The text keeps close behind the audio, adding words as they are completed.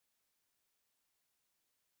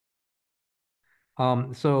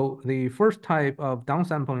So the first type of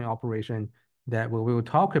downsampling operation that we will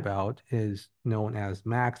talk about is known as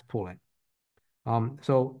max pooling.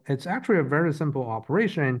 So it's actually a very simple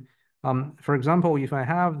operation. For example, if I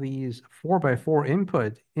have these 4x4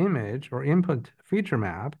 input image or input feature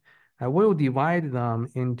map, I will divide them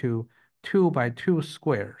into 2x2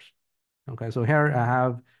 squares. Okay, so here I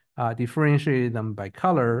have differentiated them by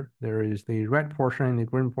color. There is the red portion, the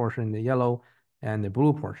green portion, the yellow, and the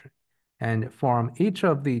blue portion. And from each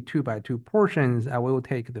of the 2x2 portions, I will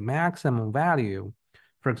take the maximum value.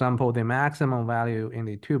 For example, the maximum value in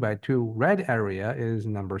the 2x2 red area is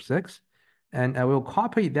number 6, and I will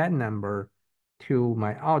copy that number to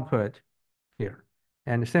my output here.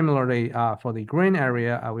 And similarly, for the green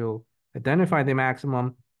area, I will identify the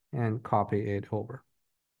maximum and copy it over.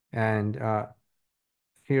 And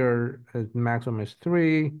here the maximum is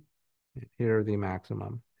 3. Here the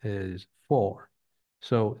maximum is 4.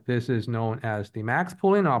 So this is known as the max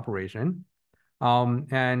pooling operation.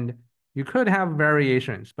 And you could have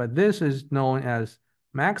variations, but this is known as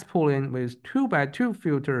max pooling with 2x2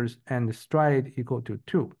 filters and stride equal to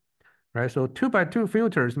 2. Right? So 2x2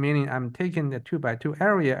 filters, meaning I'm taking the 2x2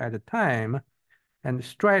 area at a time, and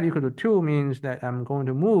stride equal to 2 means that I'm going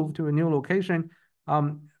to move to a new location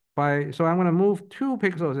so I'm going to move 2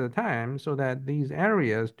 pixels at a time so that these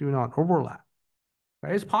areas do not overlap.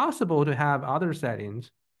 Right? It's possible to have other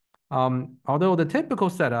settings, although the typical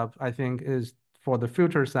setup, I think, is for the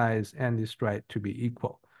filter size and the stride to be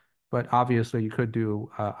equal. But obviously, you could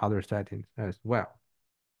do other settings as well.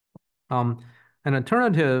 An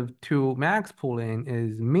alternative to max pooling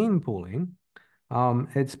is mean pooling.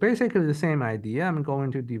 It's basically the same idea. I'm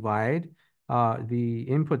going to divide the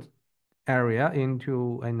input area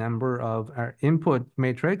into a number of input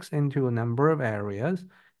matrix into a number of areas,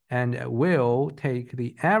 and will take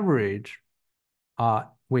the average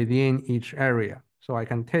within each area. So I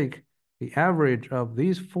can take the average of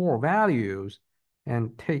these 4 values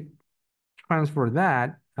and transfer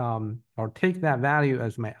that or take that value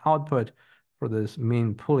as my output for this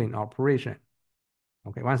mean pooling operation.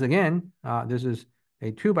 Okay, once again, this is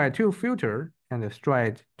a 2x2 filter and a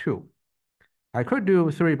stride 2. I could do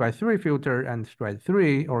 3x3 filter and stride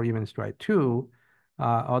 3 or even stride 2,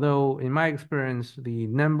 although in my experience, the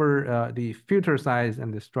filter size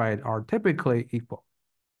and the stride are typically equal.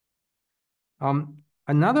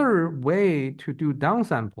 Another way to do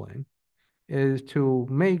downsampling is to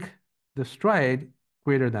make the stride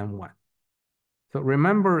greater than 1. So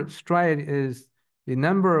remember, stride is the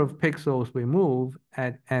number of pixels we move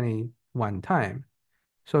at any one time.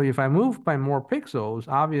 So if I move by more pixels,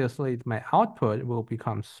 obviously my output will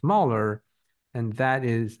become smaller, and that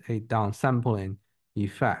is a downsampling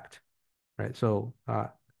effect, right? So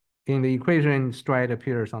in the equation, stride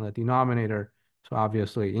appears on the denominator. So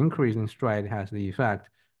obviously increasing stride has the effect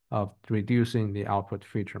of reducing the output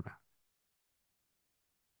feature map.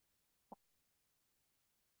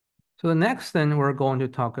 So the next thing we're going to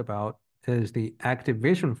talk about is the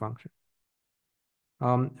activation function.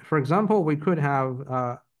 For example, we could have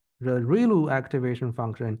the ReLU activation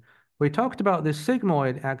function. We talked about the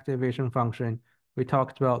sigmoid activation function. We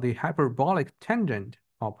talked about the hyperbolic tangent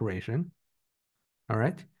operation. All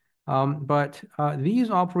right. But these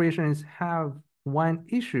operations have one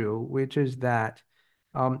issue, which is that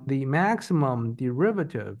the maximum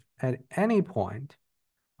derivative at any point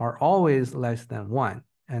are always less than 1.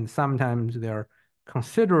 And sometimes they're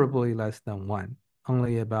considerably less than 1.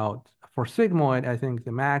 Only about, for sigmoid, I think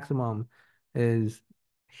the maximum is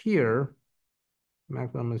here.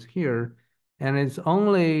 Maximum is here. And it's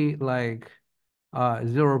only like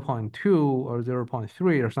 0.2 or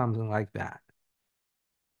 0.3 or something like that.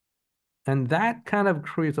 And that kind of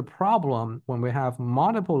creates a problem when we have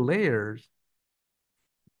multiple layers.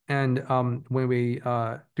 And when we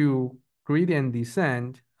do gradient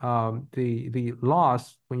descent, the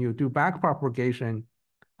loss, when you do backpropagation,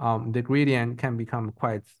 the gradient can become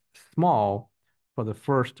quite small for the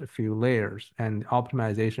first few layers, and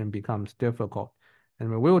optimization becomes difficult. And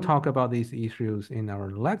we will talk about these issues in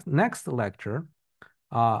our next lecture.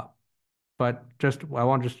 But just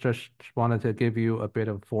wanted to give you a bit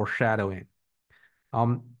of foreshadowing.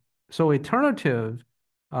 So alternative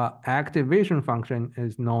activation function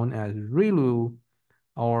is known as ReLU,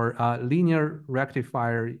 or linear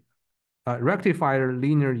rectifier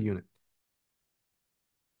linear unit,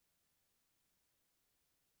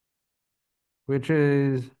 which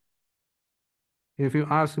is, if you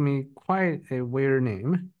ask me, quite a weird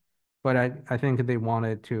name, but I think they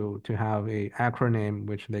wanted to have a acronym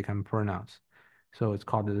which they can pronounce. So it's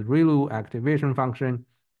called the ReLU activation function,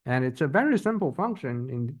 and it's a very simple function.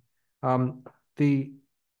 In the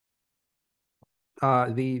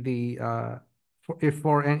if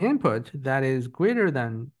for an input that is greater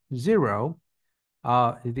than 0,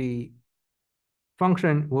 the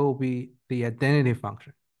function will be the identity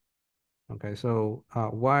function. Okay, so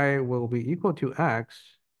y will be equal to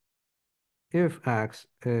x if x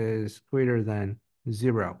is greater than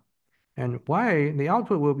 0. And y, the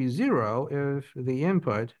output will be 0 if the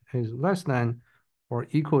input is less than or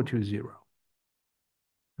equal to 0.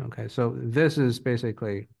 Okay, so this is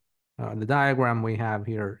basically the diagram we have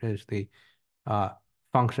here is the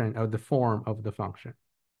function of the form of the function.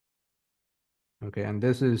 Okay, and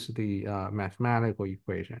this is the mathematical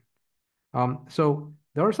equation. So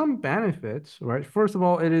there are some benefits, right? First of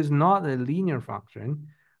all, it is not a linear function.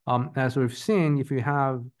 As we've seen, if you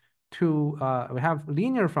have we have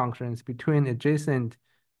linear functions between adjacent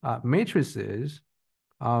matrices,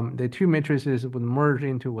 the two matrices would merge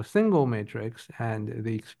into a single matrix and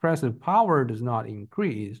the expressive power does not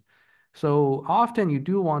increase. So often you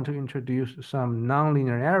do want to introduce some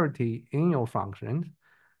nonlinearity in your functions.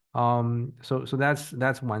 So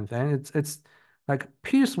that's one thing. It's like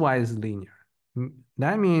piecewise linear.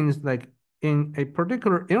 That means like in a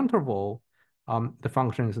particular interval, the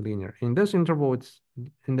function is linear. In this interval, it's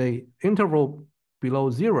in the interval below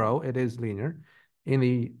 0, it is linear. In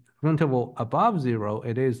the interval above 0,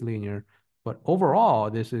 it is linear. But overall,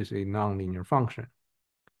 this is a nonlinear function.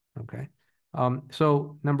 Okay.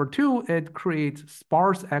 So number two, it creates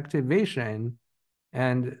sparse activation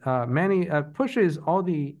and many pushes all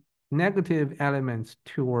the negative elements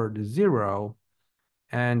toward 0,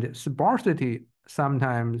 and sparsity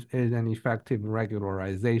sometimes is an effective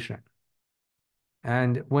regularization.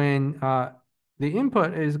 And when the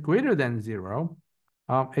input is greater than 0,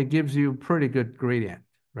 it gives you pretty good gradient,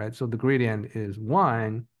 right? So the gradient is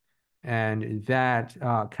 1, and that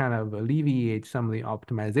kind of alleviates some of the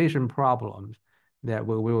optimization problems that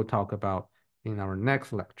we will talk about in our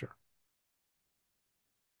next lecture.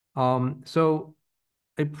 So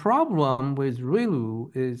a problem with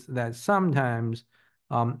ReLU is that sometimes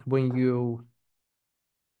when you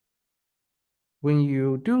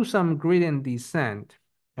do some gradient descent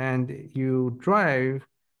and you drive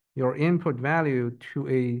your input value to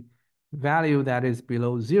a value that is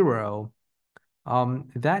below 0,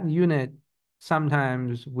 that unit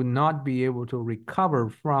sometimes would not be able to recover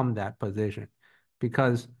from that position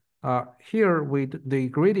because here the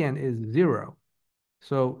gradient is 0.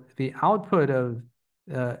 So the output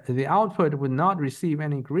would not receive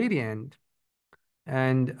any gradient,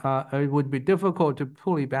 and it would be difficult to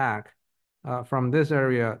pull it back from this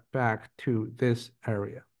area back to this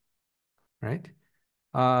area, right?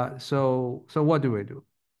 So what do we do?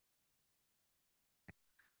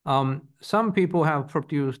 Some people have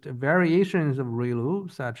produced variations of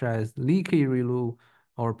ReLU, such as leaky ReLU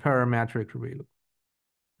or parametric ReLU.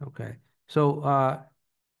 Okay, so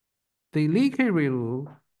the leaky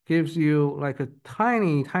ReLU gives you like a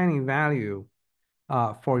tiny value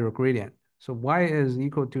for your gradient. So y is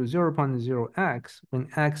equal to 0.0x when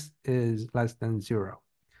x is less than 0.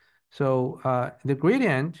 So the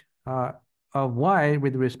gradient of y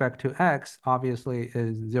with respect to x obviously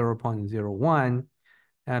is 0.01.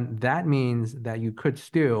 And that means that you could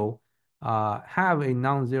still have a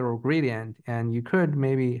non-zero gradient, and you could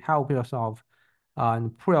maybe help yourself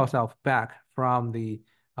and pull yourself back from the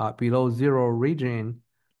below 0 region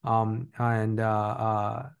and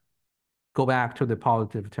go back to the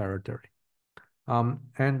positive territory. And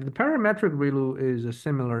the parametric ReLU is a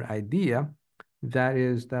similar idea. That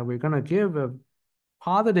is that we're going to give a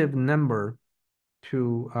positive number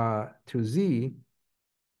to z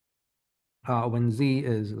when z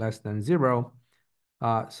is less than 0,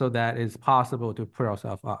 so that it's possible to put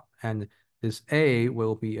yourself up. And this a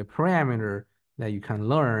will be a parameter that you can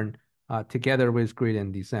learn together with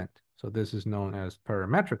gradient descent. So this is known as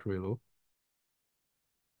parametric ReLU.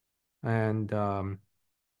 And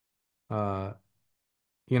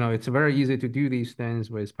it's very easy to do these things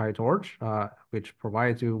with PyTorch, which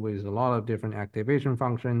provides you with a lot of different activation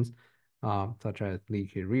functions, such as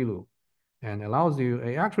leaky ReLU, and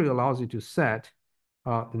it actually allows you to set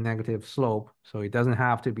the negative slope, so it doesn't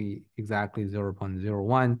have to be exactly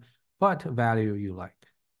 0.01, but value you like,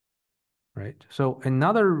 right? So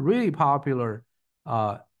another really popular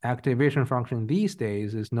activation function these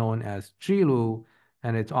days is known as GLU,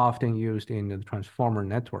 and it's often used in the transformer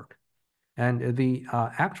network. And the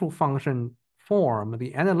actual function form,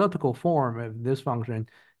 the analytical form of this function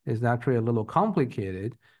is actually a little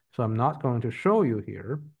complicated, so I'm not going to show you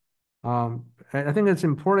here. I think it's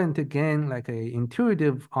important to gain like a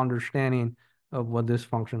intuitive understanding of what this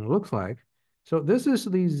function looks like. So this is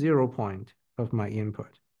the 0 point of my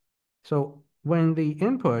input. So when the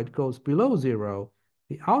input goes below zero,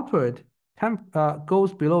 the output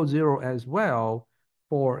goes below zero as well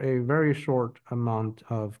for a very short amount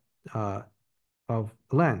uh, of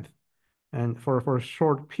length and for a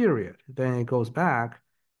short period. Then it goes back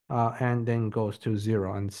and then goes to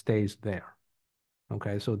zero and stays there.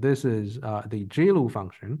 Okay, so this is the GLU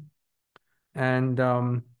function. And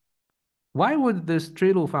why would this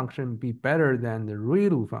GLU function be better than the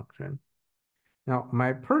ReLU function? Now,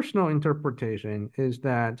 my personal interpretation is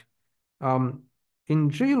that um, in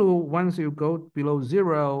GLU, once you go below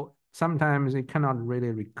zero, sometimes it cannot really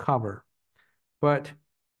recover. But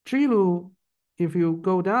GLU, if you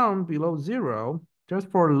go down below zero, just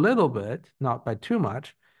for a little bit, not by too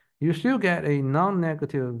much, you still get a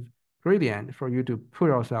non-negative gradient for you to put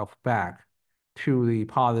yourself back to the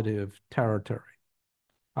positive territory.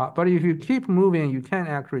 But if you keep moving, you can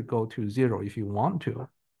actually go to zero if you want to,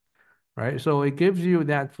 right? So it gives you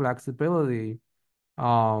that flexibility,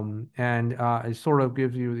 and it sort of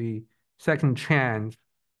gives you the second chance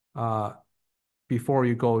uh, before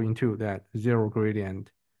you go into that zero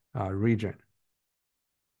gradient region.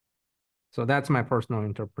 So that's my personal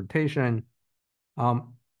interpretation.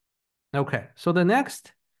 Um, okay, so the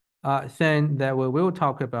next thing that we will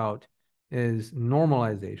talk about is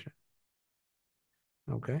normalization.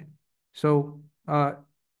 Okay, so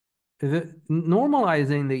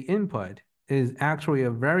normalizing the input is actually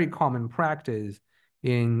a very common practice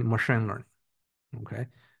in machine learning. Okay,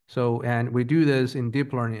 so and we do this in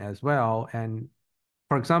deep learning as well. And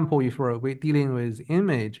for example, if we're dealing with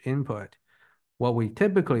image input, what we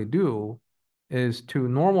typically do is to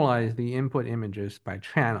normalize the input images by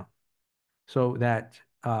channel so that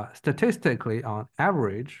statistically on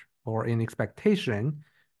average or in expectation,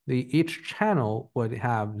 each channel would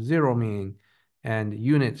have zero mean and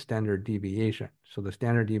unit standard deviation. So the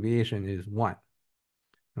standard deviation is 1.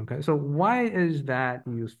 Okay, so why is that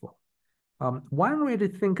useful? One way to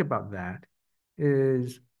think about that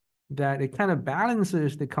is that it kind of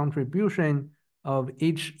balances the contribution of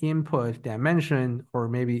each input dimension or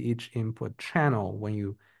maybe each input channel when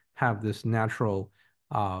you have this natural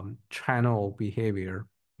channel behavior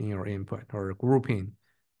in your input or grouping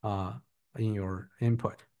uh, in your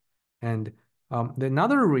input. And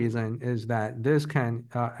another reason is that this can,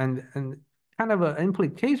 and kind of an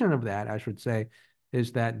implication of that, I should say,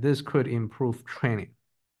 is that this could improve training.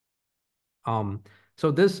 So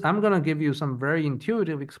I'm going to give you some very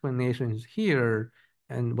intuitive explanations here.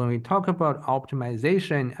 And when we talk about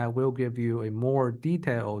optimization, I will give you a more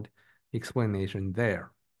detailed explanation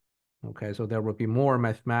there. Okay, so there will be more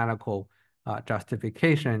mathematical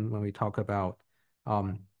justification when we talk about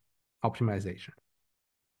optimization.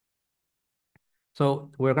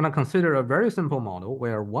 So we're going to consider a very simple model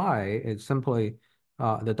where y is simply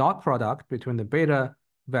the dot product between the beta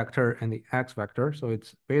vector and the x vector. So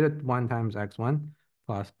it's beta 1 times x1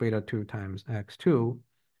 plus beta 2 times x2.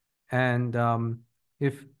 And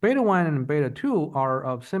if beta 1 and beta 2 are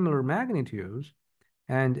of similar magnitudes,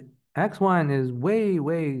 and x1 is way,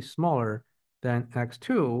 way smaller than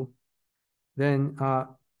x2, then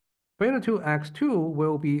beta 2 x2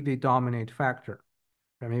 will be the dominant factor.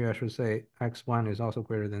 Or maybe I should say x1 is also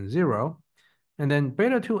greater than 0. And then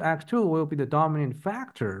beta 2 x2 will be the dominant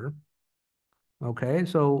factor. Okay,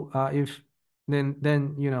 so if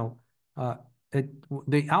then you know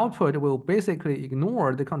the output will basically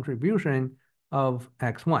ignore the contribution of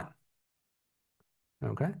x1.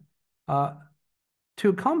 Okay,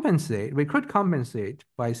 to compensate, we could compensate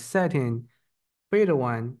by setting beta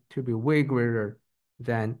 1 to be way greater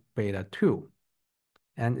than beta 2.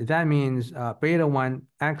 And that means beta 1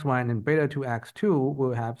 x1 and beta 2 x2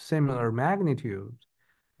 will have similar magnitudes,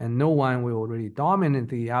 and no one will really dominate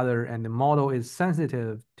the other, and the model is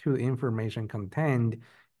sensitive to the information contained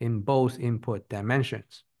in both input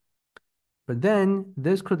dimensions. But then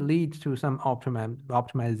this could lead to some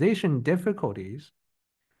optimization difficulties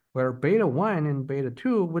where beta 1 and beta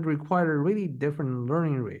 2 would require really different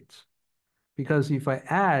learning rates. Because if I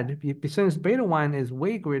add, since beta 1 is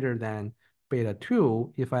way greater than beta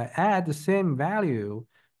 2, if I add the same value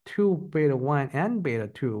to beta 1 and beta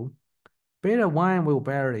 2, beta 1 will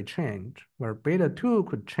barely change, where beta 2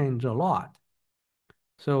 could change a lot.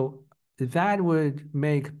 So that would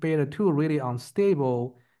make beta 2 really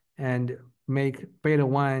unstable and make beta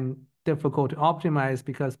 1 difficult to optimize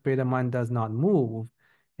because beta 1 does not move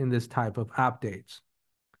in this type of updates.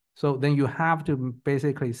 So then you have to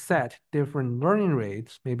basically set different learning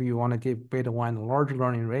rates. Maybe you want to give beta 1 a large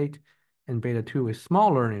learning rate and beta 2 a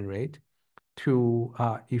small learning rate to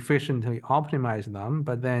efficiently optimize them.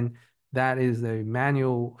 But then that is a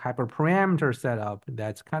manual hyperparameter setup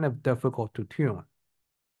that's kind of difficult to tune.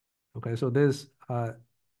 Okay, so this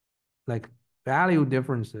like value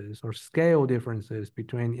differences or scale differences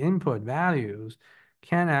between input values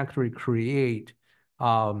can actually create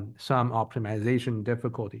some optimization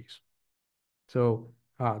difficulties. So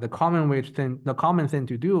the common thing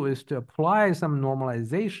to do is to apply some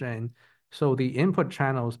normalization so the input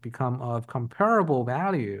channels become of comparable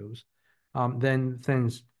values, then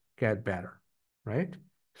things get better, right?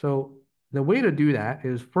 So the way to do that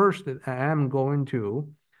is first I am going to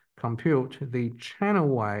compute the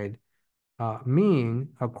channel-wide mean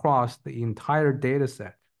across the entire data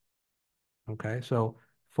set. Okay, so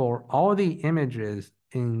for all the images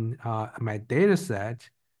in my data set,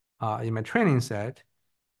 in my training set,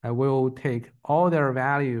 I will take all their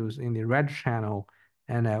values in the red channel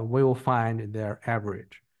and I will find their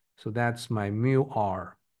average. So that's my mu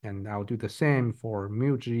R. And I'll do the same for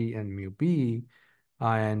mu G and mu B.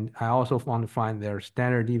 And I also want to find their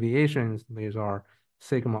standard deviations. These are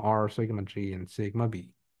sigma R, sigma G, and sigma B,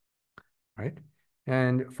 right?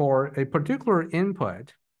 And for a particular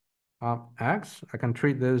input, X, I can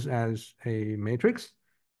treat this as a matrix,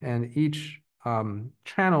 and each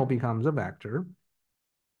channel becomes a vector.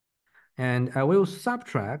 And I will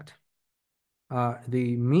subtract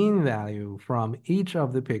the mean value from each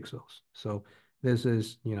of the pixels. So this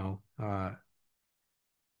is,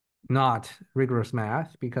 not rigorous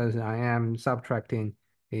math because I am subtracting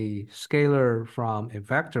a scalar from a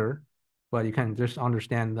vector, but you can just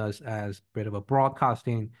understand this as a bit of a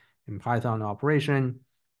broadcasting in Python operation,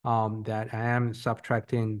 that I am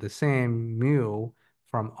subtracting the same mu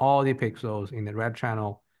from all the pixels in the red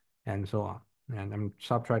channel and so on. And I'm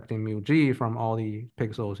subtracting mu g from all the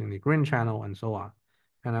pixels in the green channel and so on.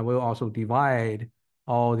 And I will also divide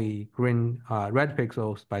all the red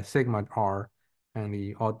pixels by sigma r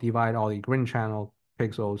and divide all the green channel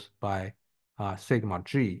pixels by sigma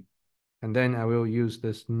g. And then I will use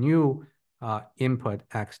this new input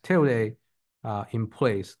x tilde in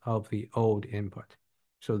place of the old input.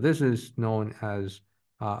 So this is known as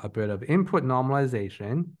a bit of input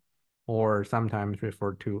normalization, or sometimes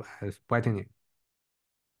referred to as wetting,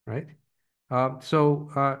 right?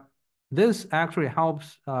 So this actually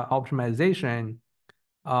helps optimization,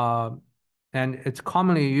 uh, and it's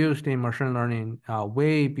commonly used in machine learning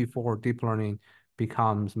way before deep learning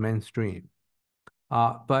becomes mainstream.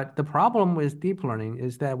 But the problem with deep learning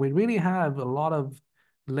is that we really have a lot of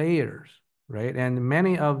layers, right? And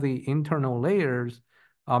many of the internal layers,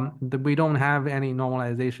 we don't have any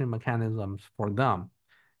normalization mechanisms for them.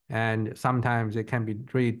 And sometimes it can be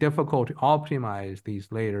really difficult to optimize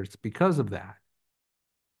these layers because of that.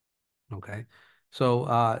 Okay. So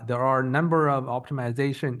there are a number of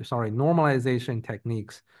normalization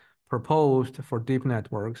techniques proposed for deep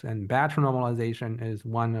networks, and batch normalization is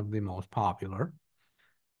one of the most popular.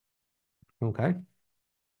 Okay.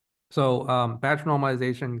 So batch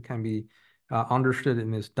normalization can be understood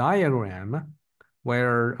in this diagram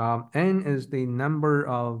where n is the number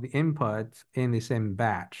of inputs in the same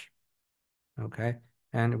batch. Okay.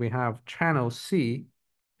 And we have channel C,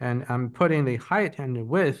 and I'm putting the height and the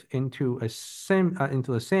width into the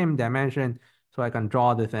same dimension so I can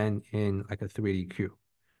draw the thing in like a 3D cube,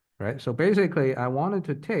 right? So basically, I wanted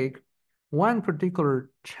to take one particular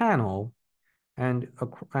channel and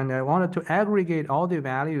I wanted to aggregate all the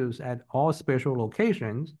values at all spatial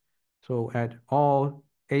locations, so at all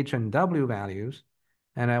H and W values,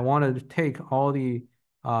 and I wanted to take all the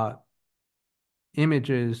uh,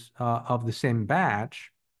 images of the same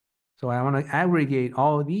batch. So I want to aggregate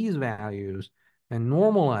all these values and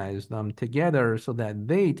normalize them together so that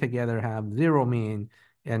they together have zero mean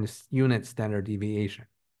and unit standard deviation.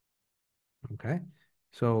 Okay,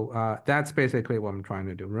 so that's basically what I'm trying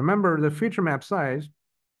to do. Remember, the feature map size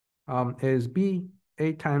is B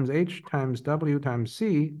 8 times H times W times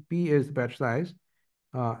C. B is the batch size.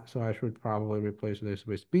 So I should probably replace this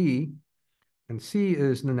with B. And C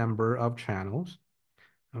is the number of channels.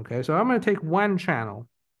 Okay, so I'm going to take one channel.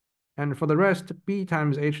 And for the rest, B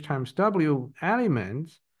times H times W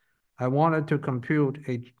elements, I wanted to compute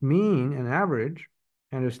a mean, an average,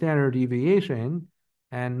 and a standard deviation,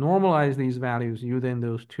 and normalize these values using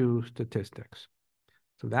those two statistics.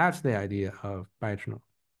 So that's the idea of binomial.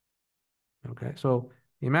 Okay, so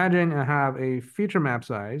imagine I have a feature map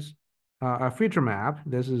size, a feature map.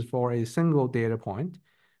 This is for a single data point,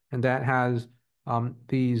 and that has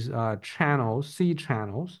these channels, C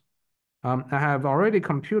channels. I have already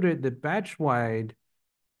computed the batch-wide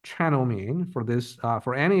channel mean for this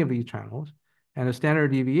for any of these channels, and a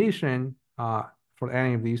standard deviation for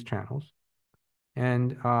any of these channels.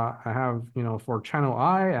 And I have, for channel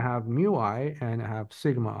I have mu I, and I have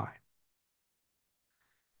sigma I.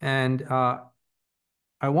 And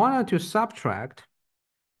I wanted to subtract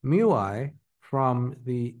mu I from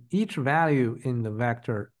each value in the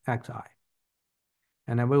vector xi.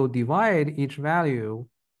 And I will divide each value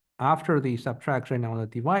after the subtraction. I want to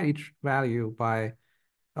divide each value by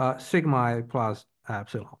sigma I plus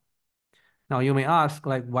epsilon. Now you may ask,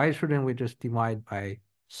 like, why shouldn't we just divide by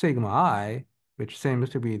sigma I, which seems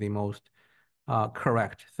to be the most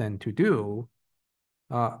correct thing to do?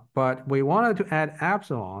 But we wanted to add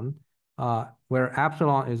epsilon, where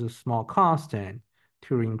epsilon is a small constant,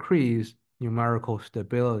 to increase numerical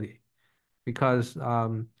stability, because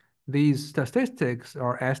these statistics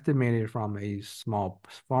are estimated from a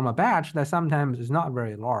batch that sometimes is not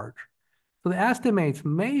very large. So the estimates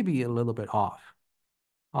may be a little bit off.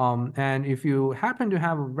 And if you happen to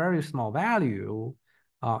have a very small value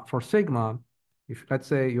for sigma, if let's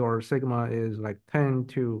say your sigma is like 10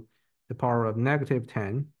 to the power of negative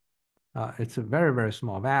 10, it's a very, very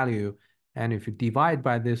small value. And if you divide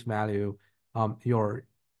by this value, your,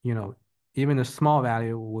 you know, even a small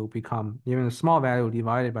value will become, even a small value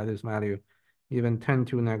divided by this value, even 10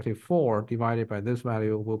 to negative 4 divided by this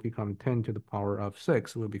value will become 10 to the power of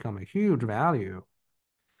 6, will become a huge value.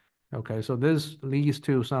 Okay, so this leads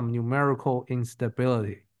to some numerical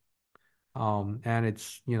instability. And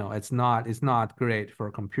it's not great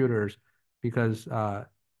for computers because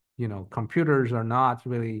computers are not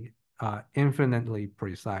really infinitely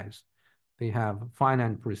precise. They have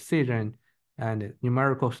finite precision, and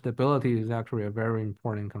numerical stability is actually a very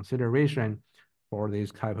important consideration for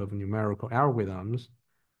these type of numerical algorithms.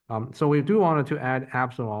 So we do want to add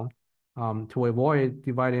epsilon to avoid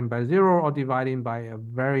dividing by 0 or dividing by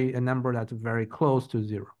a number that's very close to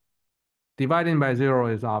 0. Dividing by 0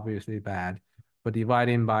 is obviously bad, but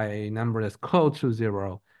dividing by a number that's close to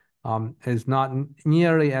 0 is not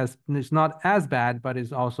nearly as, it's not as bad, but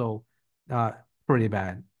it's also pretty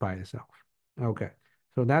bad by itself. Okay,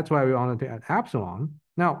 so that's why we wanted to add epsilon.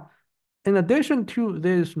 Now, in addition to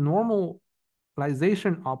these normalization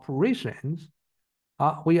operations,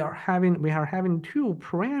 we are having two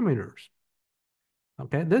parameters.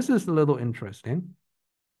 Okay, this is a little interesting.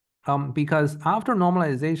 Because after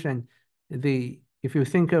normalization, if you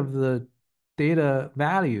think of the data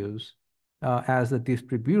values as a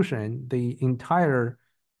distribution, the entire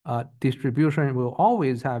distribution will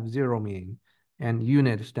always have zero mean and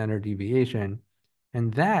unit standard deviation.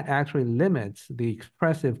 And that actually limits the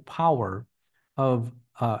expressive power of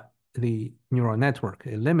the neural network.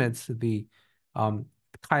 It limits the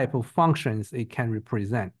type of functions it can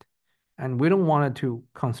represent. And we don't want it to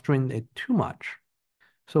constrain it too much.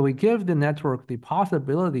 So we give the network the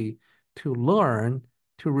possibility to learn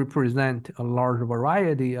to represent a large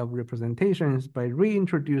variety of representations by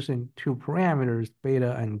reintroducing two parameters,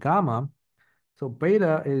 beta and gamma. So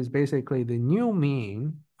beta is basically the new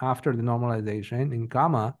mean after the normalization, and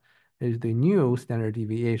gamma is the new standard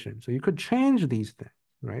deviation. So you could change these things,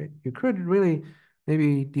 right? You could really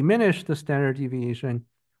maybe diminish the standard deviation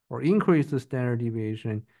or increase the standard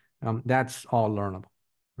deviation. That's all learnable,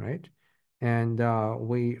 right? And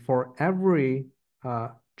for every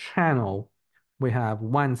channel, we have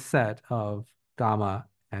one set of gamma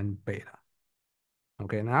and beta.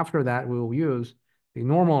 Okay, and after that, we will use the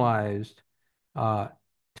normalized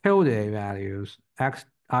tilde values,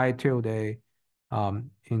 xi tilde,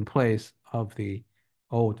 in place of the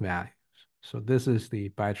old values. So this is the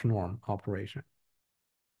batch norm operation.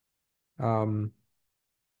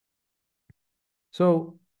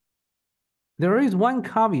 So there is one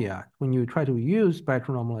caveat when you try to use batch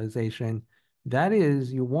normalization. That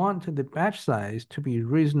is, you want the batch size to be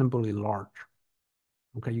reasonably large.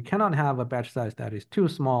 Okay, you cannot have a batch size that is too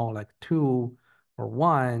small, like 2 or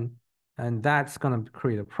 1, and that's going to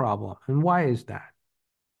create a problem. And why is that?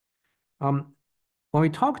 When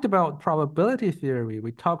we talked about probability theory,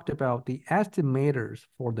 we talked about the estimators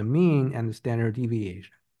for the mean and the standard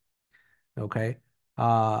deviation. Okay,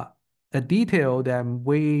 a detail that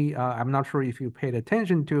I'm not sure if you paid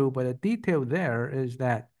attention to, but a detail there is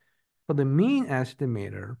that for the mean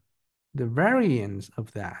estimator, the variance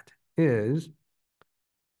of that is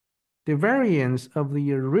the variance of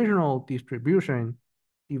the original distribution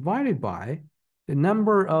divided by the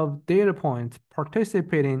number of data points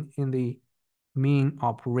participating in the mean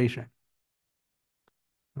operation.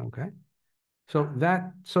 Okay, so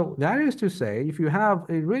that is to say, if you have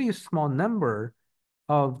a really small number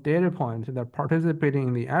of data points that are participating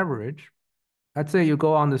in the average, let's say you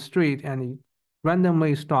go on the street and you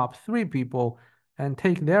randomly stop 3 people and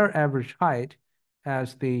take their average height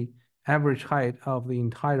as the average height of the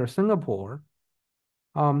entire Singapore,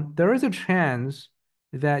 there is a chance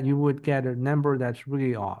that you would get a number that's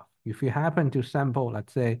really off. If you happen to sample,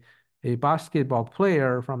 let's say, a basketball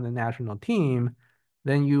player from the national team,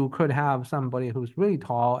 then you could have somebody who's really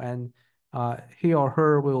tall and he or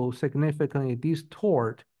her will significantly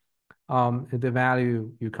distort the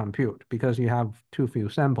value you compute because you have too few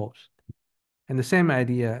samples. And the same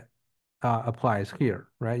idea applies here,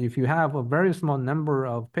 right? If you have a very small number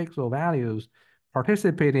of pixel values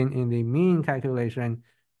participating in the mean calculation,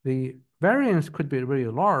 the variance could be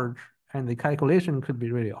really large and the calculation could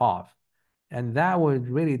be really off. And that would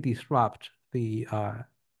really disrupt the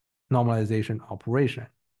normalization operation,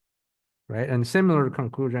 right? And similar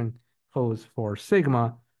conclusion holds for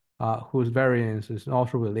sigma, whose variance is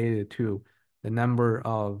also related to the number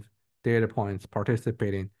of data points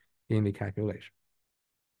participating in the calculation.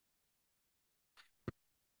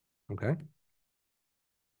 Okay.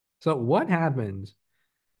 So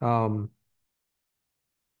um,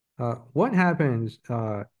 what happens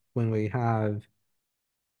when we have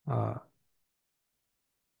uh,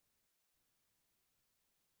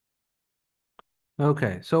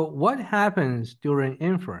 okay, so what happens during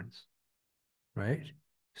inference, right?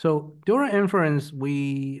 So during inference,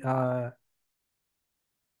 we uh,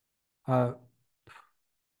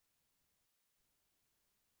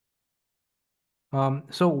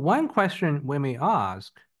 so one question we may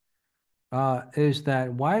ask is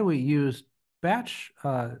that why we use batch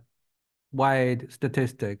wide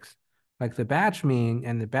statistics like the batch mean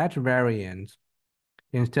and the batch variance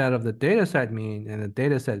instead of the dataset mean and the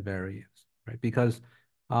dataset variance, right? Because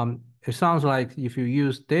it sounds like if you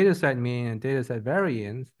use dataset mean and dataset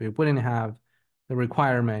variance, we wouldn't have the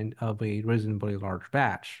requirement of a reasonably large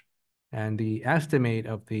batch. And the estimate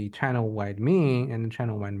of the channel-wide mean and the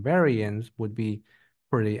channel-wide variance would be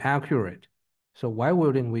pretty accurate. So why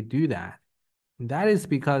wouldn't we do that? And that is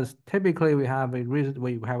because typically we have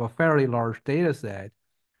a fairly large data set,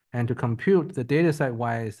 and to compute the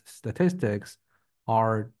dataset-wise statistics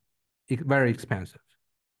are very expensive.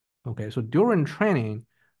 Okay, so during training,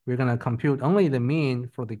 we're going to compute only the mean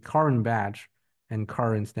for the current batch and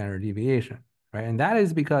current standard deviation, right? And that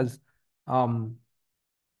is because, um,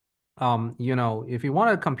 if you want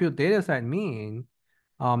to compute dataset mean,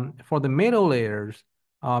 for the middle layers,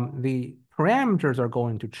 the parameters are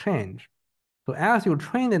going to change. So as you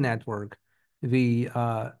train the network, the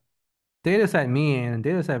dataset mean and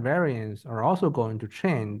dataset variance are also going to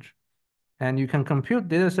change. And you can compute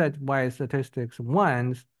dataset-wise statistics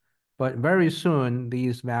once, but very soon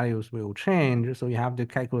these values will change. So you have to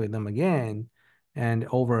calculate them again and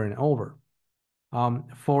over.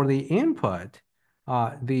 For the input,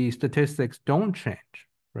 the statistics don't change,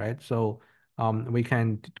 right? So we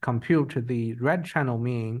can compute the red channel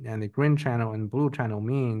mean and the green channel and blue channel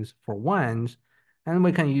means for once, and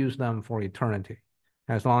we can use them for eternity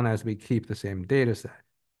as long as we keep the same data set.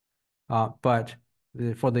 But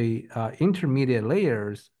for the intermediate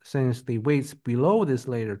layers, since the weights below this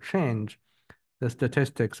layer change, the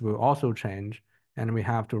statistics will also change, and we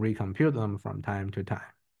have to recompute them from time to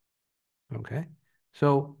time. Okay,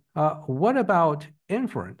 so what about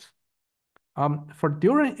inference? For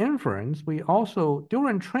during inference,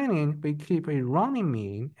 during training, we keep a running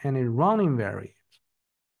mean and a running variance.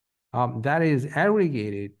 That is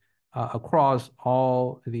aggregated across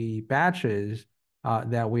all the batches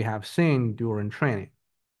that we have seen during training.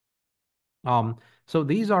 So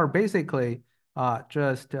these are basically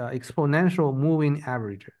just exponential moving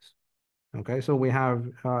averages. Okay, so we have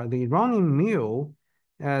the running mu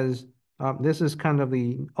as this is kind of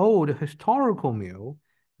the old historical mu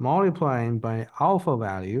multiplying by alpha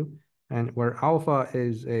value, and where alpha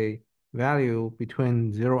is a value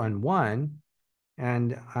between 0 and 1,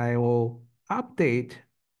 and I will update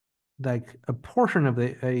like a portion of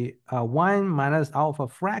a 1 minus alpha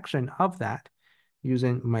fraction of that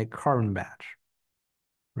using my current batch,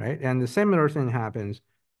 right? And the similar thing happens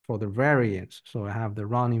for the variance. So I have the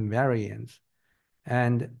running variance.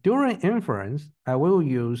 And during inference, I will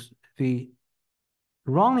use the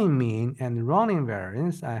running mean and running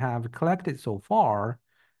variance I have collected so far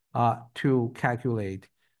to calculate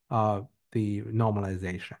the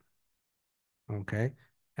normalization. Okay,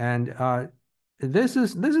 and this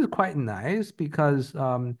is quite nice because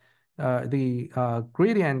the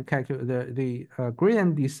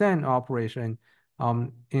gradient descent operation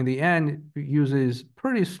in the end uses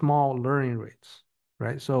pretty small learning rates,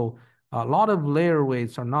 right? So a lot of layer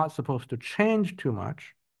weights are not supposed to change too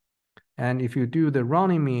much, and if you do the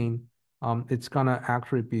running mean, it's gonna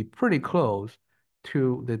actually be pretty close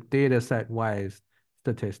to the data set wise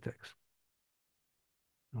statistics.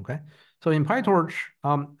 Okay, so in PyTorch,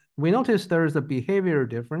 we notice there is a behavior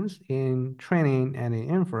difference in training and in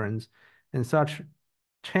inference, and such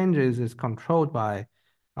changes is controlled by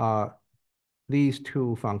these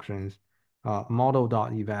two functions,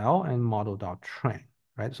 model.eval and model.train,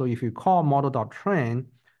 right? So if you call model.train,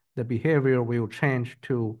 the behavior will change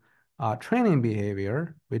to training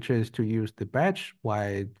behavior, which is to use the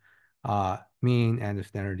batch-wide mean and the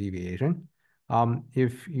standard deviation.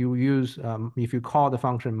 If you call the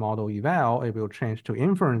function model eval, it will change to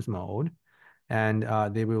inference mode, and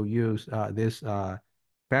they will use this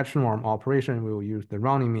batch norm operation. We will use the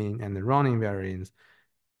running mean and the running variance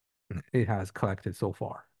it has collected so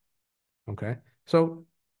far. Okay, so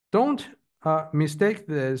don't mistake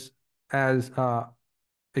this as a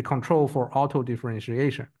control for auto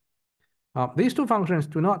differentiation. These two functions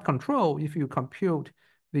do not control if you compute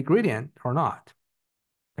the gradient or not.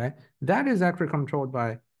 Okay, that is actually controlled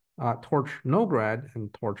by torch no grad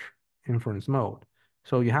and torch inference mode.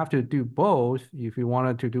 So you have to do both if you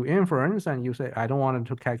wanted to do inference and you say, I don't want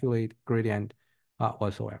to calculate gradient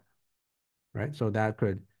whatsoever, right? So that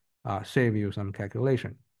could save you some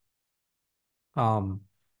calculation.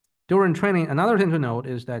 During training, another thing to note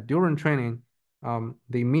is that during training,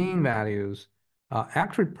 the mean values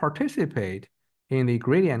actually participate in the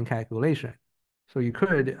gradient calculation. So you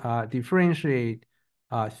could differentiate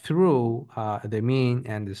through the mean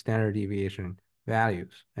and the standard deviation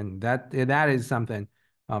values. And that is something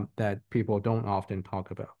that people don't often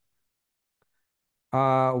talk about.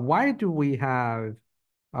 Why do we have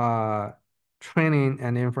training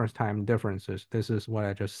and inference time differences? This is what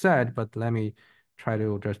I just said, but let me try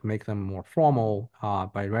to just make them more formal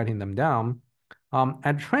by writing them down.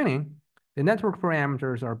 At training, the network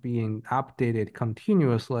parameters are being updated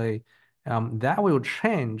continuously. That will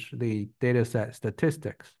change the dataset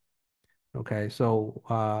statistics. Okay,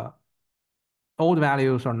 so old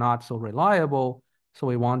values are not so reliable, so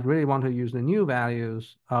we really want to use the new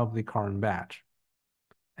values of the current batch.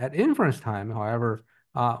 At inference time, however,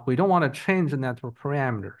 we don't want to change the network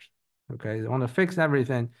parameters. Okay, we want to fix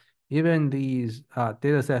everything. Even these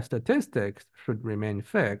dataset statistics should remain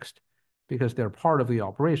fixed because they're part of the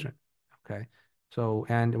operation. Okay, so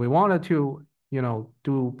and we wanted to,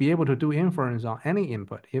 be able to do inference on any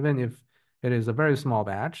input, even if it is a very small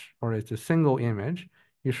batch or it's a single image.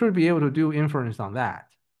 You should be able to do inference on that,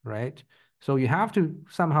 right? So you have to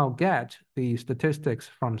somehow get the statistics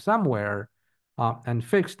from somewhere and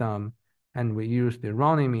fix them. And we use the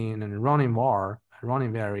running mean and the running var,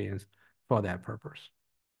 running variance for that purpose.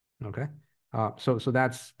 Okay, so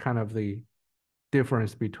that's kind of the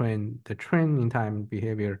difference between the training time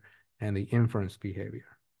behavior and the inference behavior.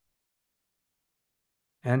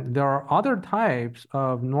 And there are other types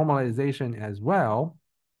of normalization as well,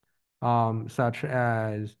 such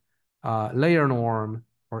as layer norm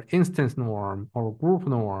or instance norm or group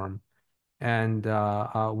norm. And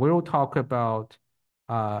we'll talk about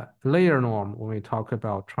layer norm when we talk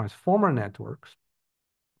about transformer networks.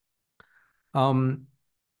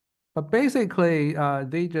 But basically,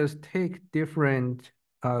 they just take different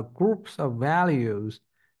groups of values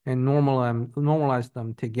and normalize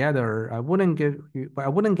them together. I wouldn't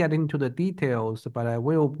get into the details, but I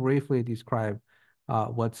will briefly describe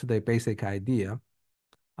what's the basic idea.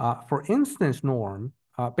 For instance norm,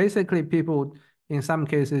 basically people in some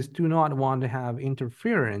cases do not want to have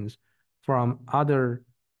interference from other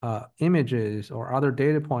images or other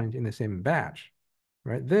data points in the same batch,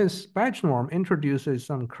 right? This batch norm introduces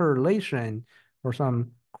some correlation or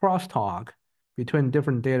some crosstalk between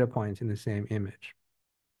different data points in the same image.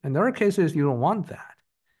 And there are cases you don't want that.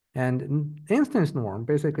 And instance norm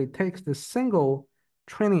basically takes the single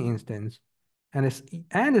training instance and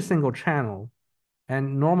a single channel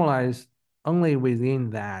and normalize only within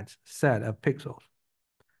that set of pixels.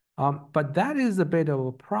 But that is a bit of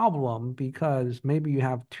a problem because maybe you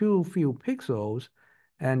have too few pixels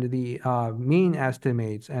and the mean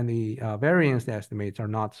estimates and the variance estimates are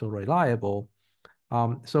not so reliable.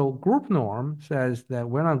 So group norm says that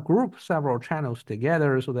we're going to group several channels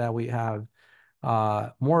together so that we have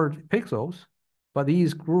more pixels, but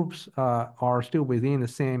these groups are still within the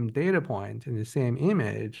same data point in the same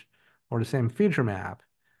image or the same feature map.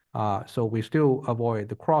 So we still avoid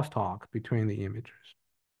the crosstalk between the images.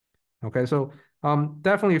 Okay, so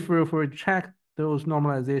definitely feel free to check those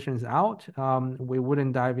normalizations out. We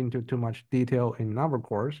wouldn't dive into too much detail in our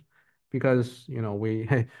course because we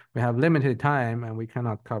we have limited time and we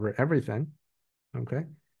cannot cover everything. Okay,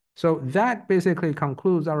 so that basically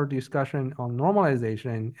concludes our discussion on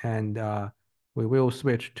normalization, and we will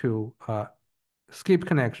switch to skip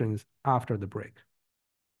connections after the break.